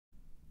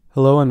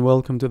Hello and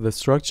welcome to the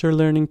Structure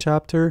Learning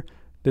chapter.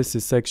 This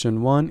is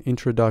section 1,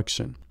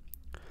 Introduction.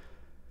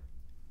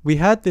 We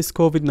had this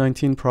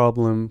COVID-19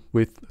 problem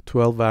with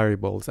 12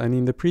 variables, and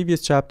in the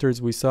previous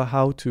chapters we saw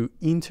how to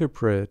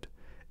interpret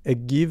a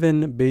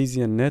given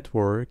Bayesian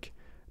network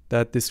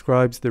that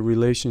describes the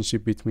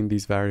relationship between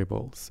these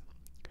variables.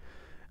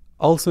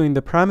 Also in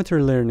the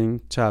parameter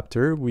learning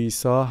chapter, we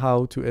saw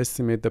how to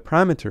estimate the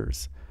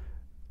parameters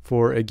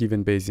for a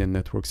given Bayesian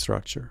network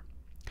structure.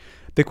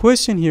 The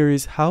question here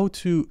is how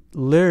to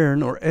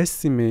learn or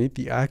estimate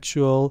the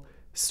actual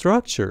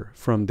structure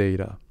from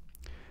data.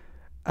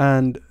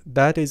 And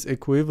that is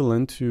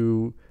equivalent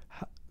to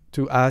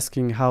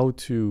asking how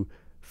to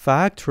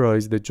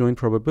factorize the joint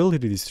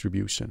probability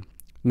distribution,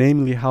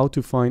 namely how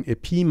to find a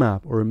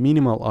P-map or a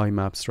minimal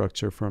I-map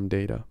structure from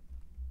data.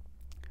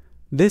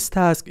 This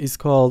task is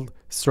called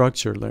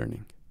structure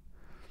learning.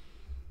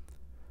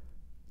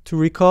 To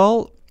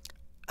recall,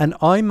 an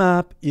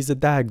IMAP is a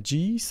DAG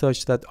G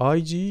such that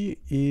IG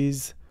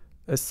is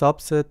a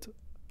subset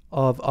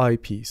of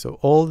IP. So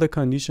all the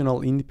conditional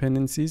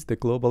independencies, the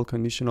global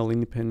conditional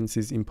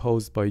independencies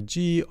imposed by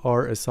G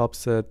are a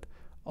subset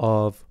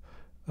of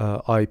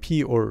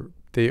IP, or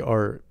they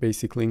are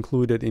basically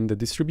included in the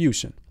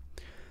distribution.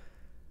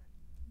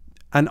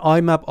 An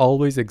IMAP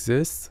always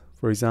exists,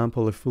 for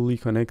example, a fully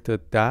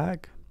connected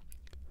DAG.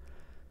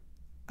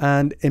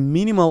 And a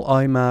minimal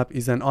IMAP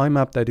is an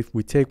IMAP that if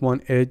we take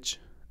one edge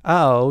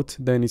out,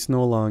 then it's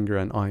no longer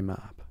an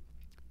IMAP.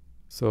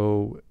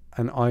 So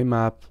an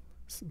IMAP,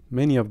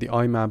 many of the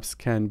IMAPs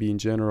can be in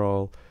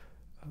general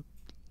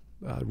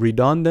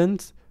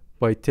redundant.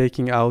 By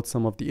taking out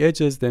some of the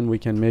edges, then we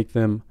can make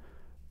them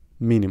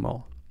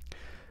minimal.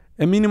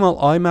 A minimal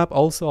IMAP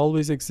also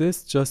always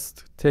exists.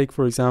 Just take,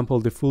 for example,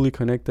 the fully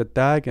connected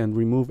DAG and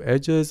remove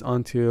edges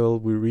until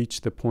we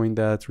reach the point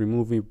that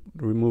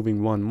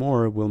removing one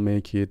more will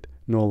make it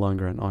no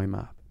longer an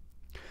IMAP.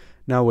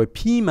 Now a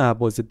P-map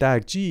was a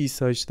DAG G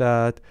such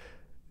that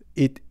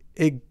it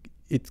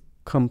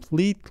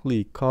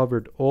completely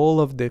covered all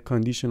of the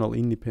conditional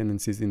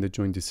independencies in the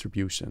joint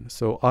distribution.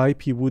 So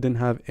IP wouldn't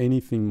have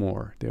anything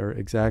more. They're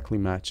exactly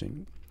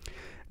matching.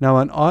 Now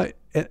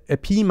a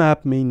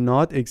P-map may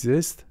not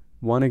exist.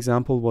 One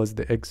example was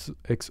the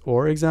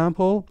XOR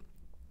example.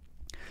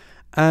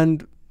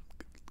 And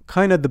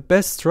kind of the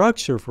best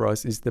structure for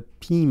us is the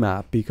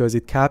P-map because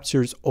it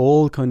captures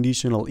all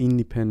conditional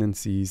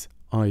independencies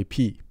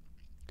IP.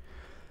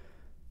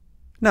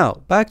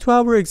 Now, back to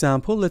our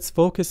example, let's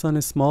focus on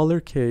a smaller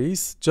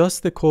case,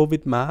 just the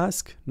COVID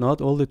mask, not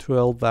all the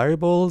 12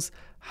 variables,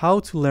 how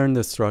to learn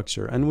the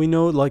structure. And we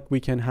know we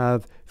can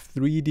have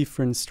 3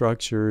 different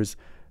structures.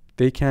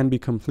 They can be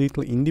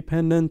completely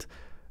independent.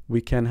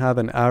 We can have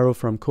an arrow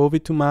from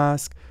COVID to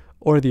mask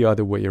or the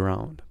other way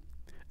around.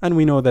 And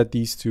we know that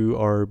these two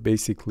are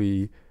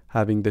basically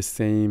having the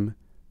same,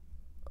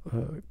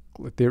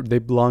 they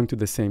belong to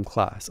the same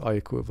class, I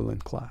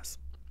equivalent class.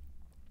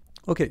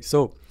 Okay,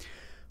 so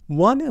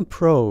one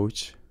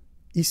approach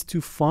is to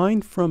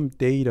find from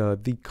data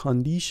the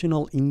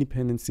conditional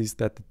independencies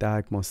that the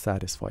DAG must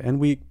satisfy. And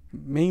we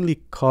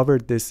mainly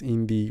covered this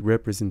in the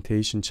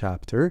representation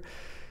chapter.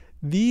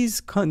 These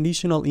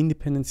conditional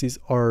independencies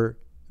are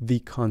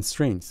the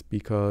constraints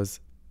because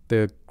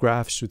the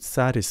graph should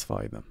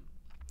satisfy them.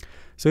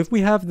 So if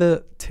we have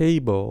the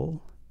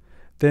table,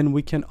 then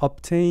we can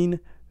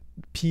obtain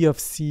P of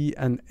C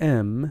and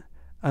M.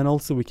 And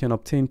also we can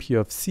obtain P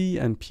of C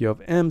and P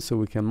of M, so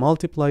we can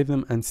multiply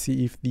them and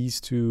see if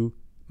these two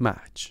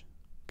match.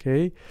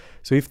 Okay,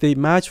 so if they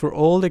match for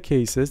all the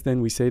cases, then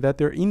we say that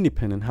they're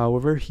independent.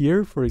 However,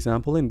 here, for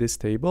example, in this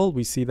table,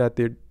 we see that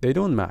they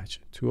don't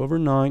match.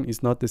 2/9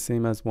 is not the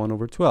same as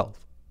 1/12.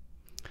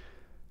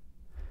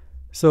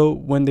 So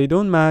when they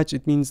don't match,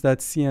 it means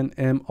that C and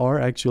M are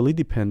actually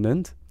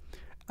dependent,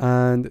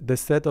 and the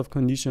set of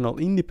conditional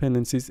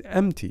independence is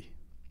empty.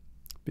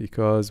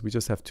 Because we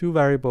just have 2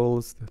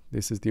 variables,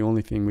 this is the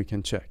only thing we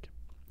can check.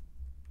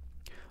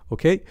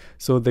 Okay,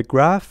 so the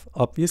graph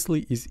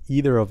obviously is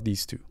either of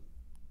these two.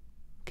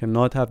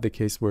 Cannot have the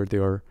case where they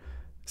are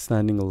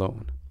standing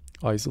alone,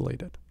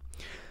 isolated.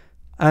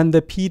 And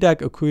the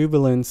PDAG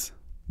equivalence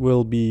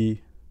will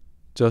be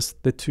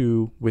just the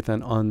 2 with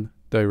an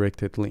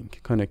undirected link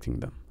connecting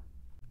them.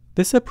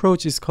 This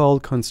approach is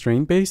called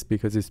constraint-based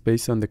because it's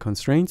based on the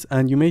constraints.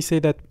 And you may say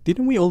that,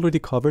 didn't we already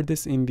cover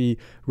this in the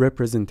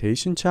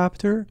representation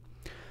chapter?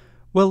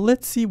 Well,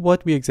 let's see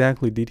what we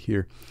exactly did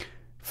here.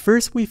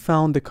 First, we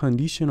found the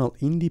conditional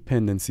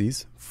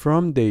independencies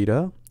from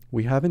data.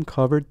 We haven't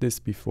covered this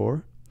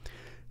before.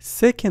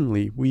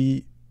 Secondly,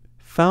 we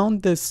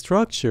found the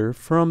structure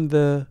from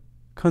the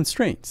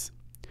constraints.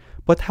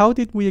 But how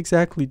did we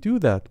exactly do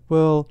that?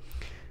 Well,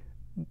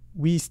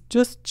 we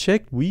just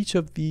checked which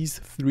of these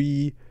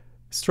 3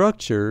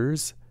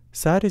 structures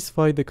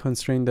satisfy the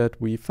constraint that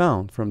we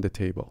found from the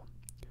table.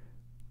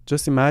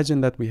 Just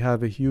imagine that we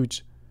have a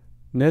huge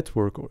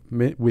network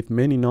with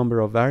many number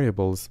of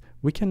variables.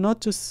 We cannot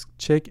just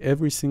check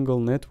every single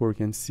network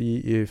and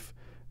see if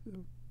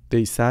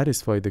they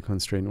satisfy the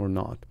constraint or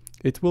not.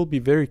 It will be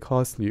very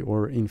costly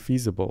or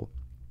infeasible.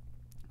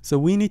 So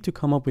we need to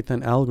come up with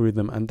an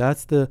algorithm, and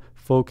that's the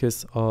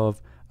focus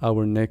of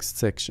our next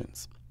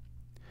sections.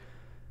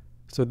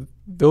 So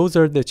those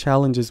are the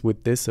challenges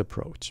with this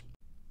approach.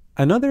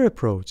 Another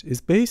approach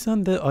is based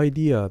on the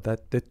idea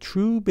that the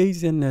true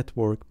Bayesian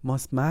network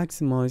must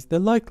maximize the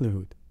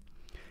likelihood.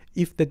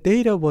 If the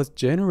data was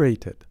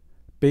generated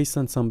based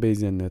on some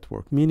Bayesian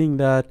network, meaning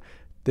that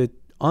the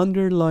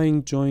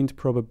underlying joint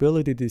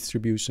probability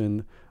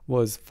distribution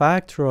was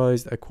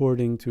factorized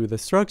according to the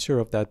structure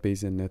of that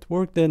Bayesian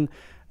network, then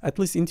at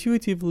least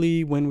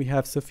intuitively, when we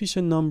have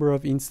sufficient number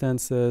of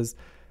instances,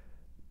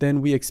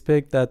 then we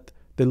expect that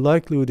the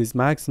likelihood is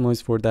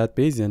maximized for that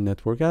Bayesian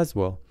network as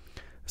well.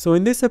 So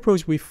in this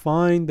approach, we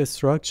find the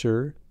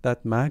structure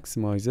that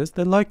maximizes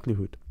the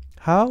likelihood.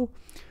 How?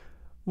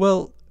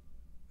 Well,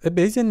 a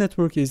Bayesian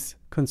network is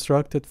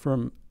constructed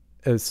from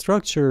a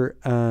structure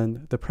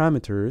and the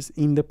parameters.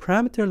 In the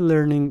parameter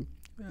learning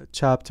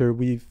chapter,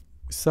 we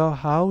saw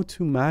how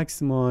to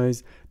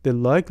maximize the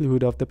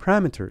likelihood of the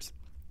parameters.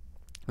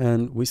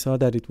 And we saw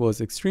that it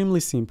was extremely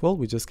simple.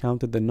 We just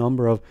counted the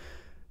number of,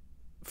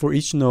 for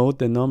each node,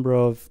 the number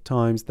of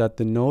times that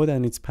the node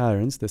and its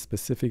parents, the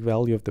specific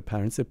value of the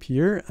parents,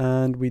 appear,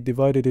 and we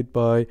divided it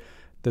by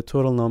the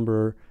total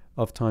number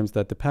of times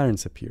that the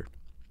parents appear.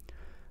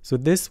 So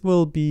this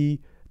will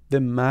be the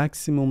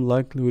maximum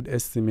likelihood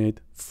estimate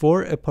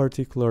for a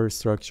particular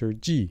structure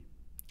G.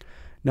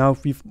 Now,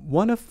 if we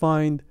want to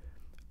find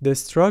the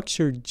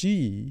structure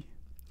G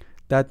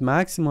that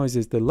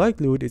maximizes the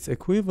likelihood, it's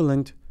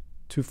equivalent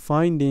to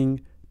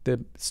finding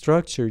the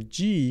structure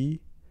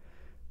G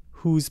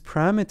whose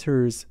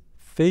parameters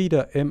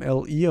theta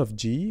MLE of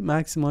G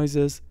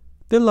maximizes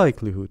the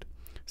likelihood.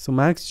 So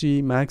max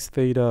G, max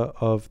theta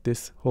of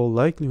this whole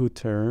likelihood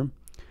term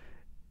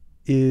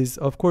is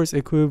of course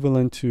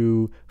equivalent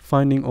to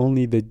finding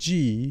only the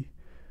G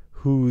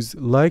whose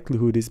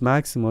likelihood is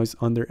maximized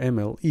under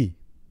MLE.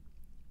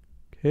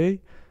 Okay,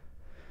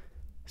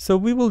 so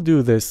we will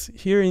do this.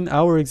 Here in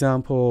our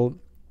example,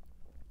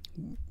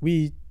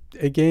 we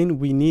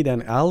need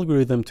an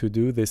algorithm to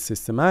do this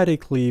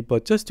systematically,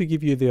 but just to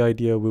give you the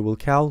idea, we will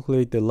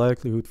calculate the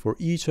likelihood for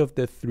each of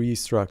the three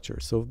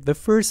structures. So the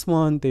first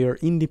one, they are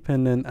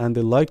independent, and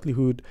the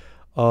likelihood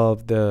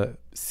of the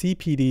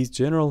CPDs,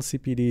 general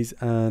CPDs,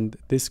 and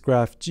this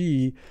graph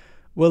G,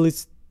 well,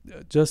 it's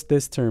just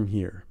this term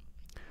here.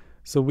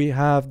 So we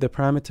have the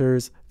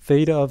parameters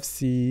theta of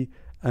C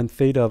and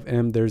theta of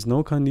M. There's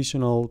no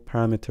conditional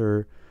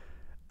parameter,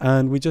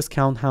 and we just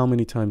count how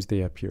many times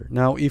they appear.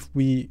 Now, if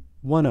we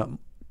want to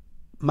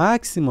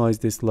maximize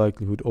this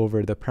likelihood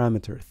over the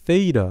parameter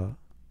theta,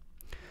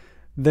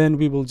 then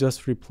we will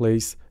just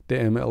replace the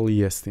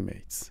MLE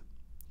estimates.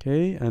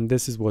 Okay, and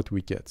this is what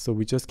we get. So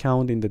we just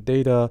count in the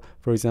data,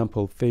 for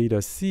example,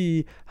 theta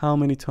C, how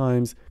many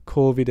times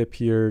COVID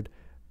appeared.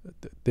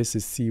 This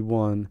is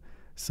C1.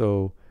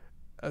 So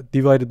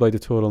divided by the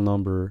total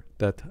number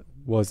that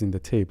was in the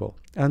table,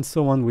 and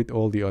so on with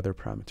all the other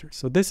parameters.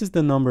 So this is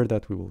the number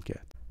that we will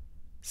get.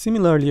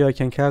 Similarly, I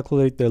can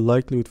calculate the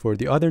likelihood for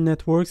the other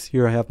networks.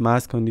 Here I have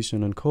mass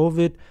condition on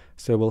COVID,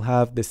 so I will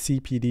have the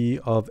CPD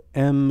of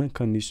M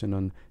condition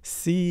on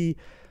C,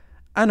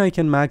 and I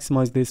can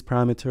maximize these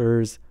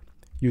parameters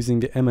using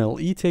the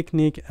MLE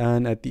technique,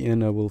 and at the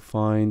end I will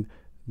find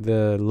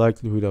the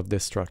likelihood of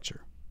this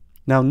structure.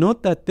 Now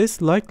note that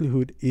this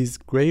likelihood is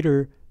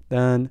greater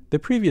than the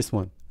previous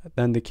one,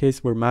 than the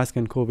case where mass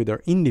and COVID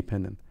are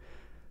independent.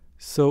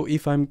 So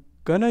if I'm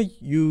gonna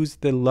use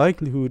the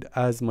likelihood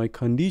as my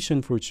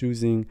condition for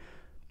choosing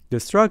the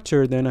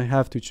structure, then I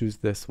have to choose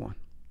this one,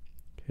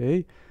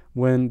 okay,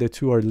 when the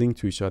two are linked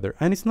to each other.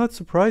 And it's not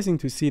surprising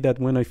to see that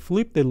when I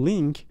flip the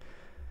link,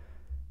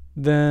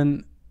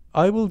 then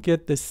I will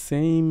get the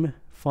same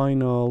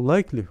final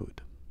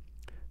likelihood.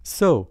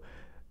 So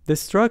the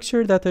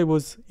structure that I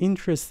was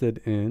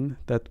interested in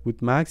that would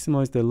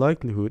maximize the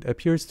likelihood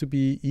appears to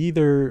be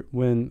either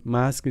when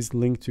mask is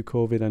linked to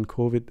COVID and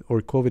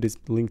COVID is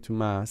linked to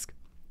mask,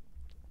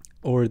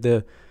 or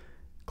the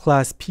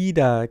class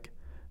PDAC,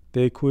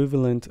 the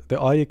equivalent, the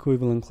I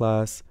equivalent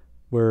class,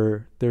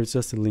 where there's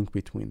just a link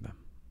between them.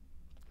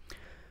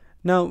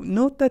 Now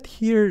note that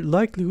here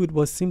likelihood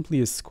was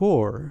simply a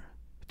score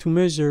to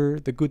measure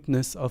the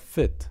goodness of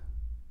fit.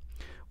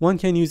 One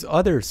can use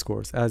other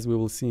scores, as we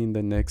will see in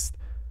the next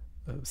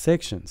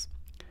sections.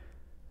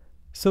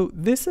 So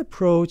this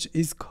approach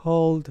is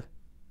called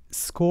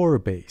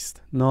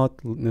score-based,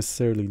 not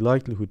necessarily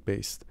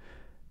likelihood-based.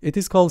 It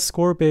is called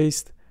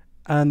score-based,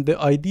 and the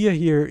idea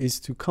here is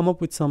to come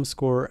up with some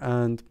score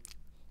and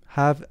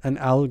have an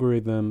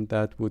algorithm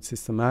that would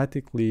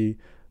systematically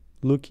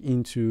look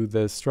into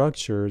the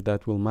structure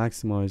that will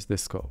maximize the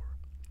score.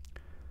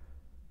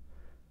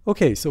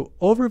 Okay, so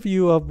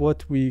overview of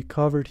what we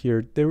covered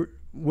here. There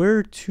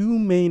were two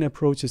main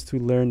approaches to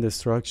learn the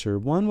structure.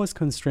 One was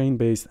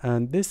constraint-based,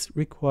 and this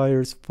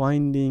requires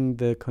finding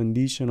the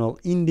conditional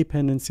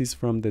independencies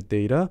from the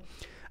data,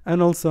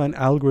 and also an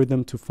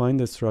algorithm to find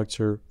the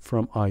structure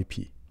from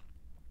IP.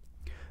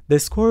 The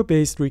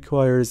score-based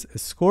requires a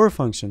score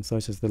function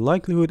such as the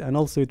likelihood, and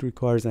also it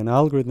requires an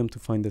algorithm to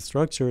find the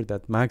structure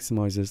that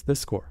maximizes the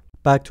score.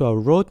 Back to our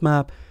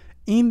roadmap.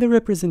 In the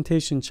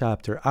representation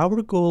chapter,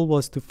 our goal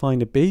was to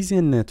find a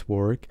Bayesian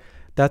network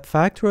that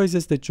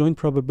factorizes the joint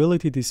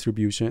probability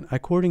distribution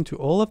according to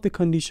all of the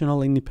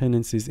conditional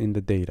independencies in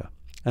the data.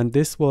 And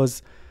this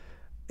was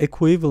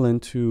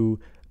equivalent to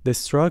the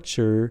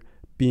structure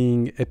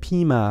being a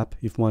P-map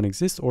if one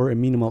exists, or a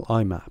minimal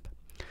I-map.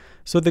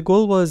 So the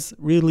goal was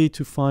really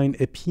to find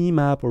a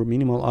P-map or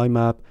minimal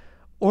I-map,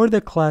 or the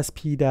class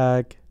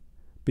PDAG,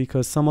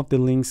 because some of the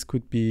links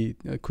could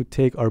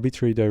take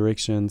arbitrary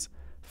directions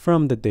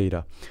from the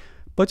data.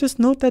 But just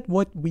note that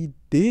what we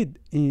did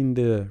in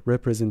the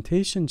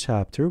representation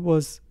chapter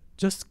was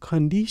just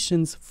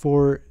conditions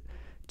for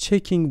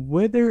checking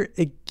whether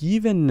a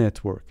given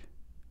network,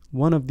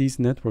 one of these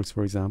networks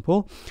for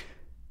example,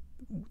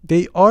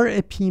 they are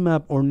a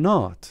P-map or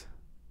not.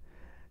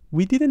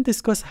 We didn't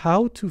discuss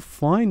how to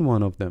find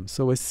one of them.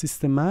 So a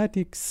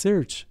systematic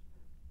search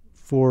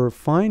for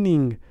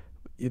finding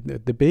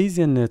the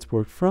Bayesian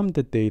network from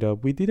the data,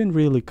 we didn't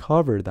really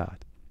cover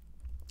that.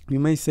 You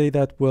may say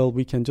that, well,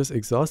 we can just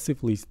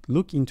exhaustively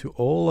look into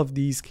all of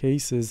these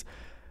cases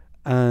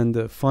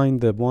and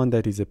find the one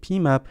that is a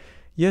P-map.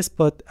 Yes,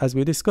 but as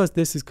we discussed,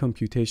 this is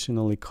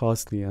computationally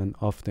costly and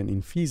often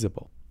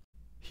infeasible.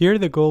 Here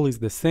the goal is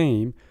the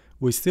same.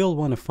 We still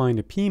want to find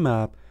a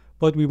P-map,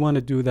 but we want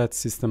to do that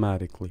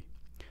systematically.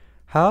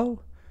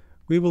 How?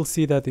 We will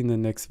see that in the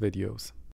next videos.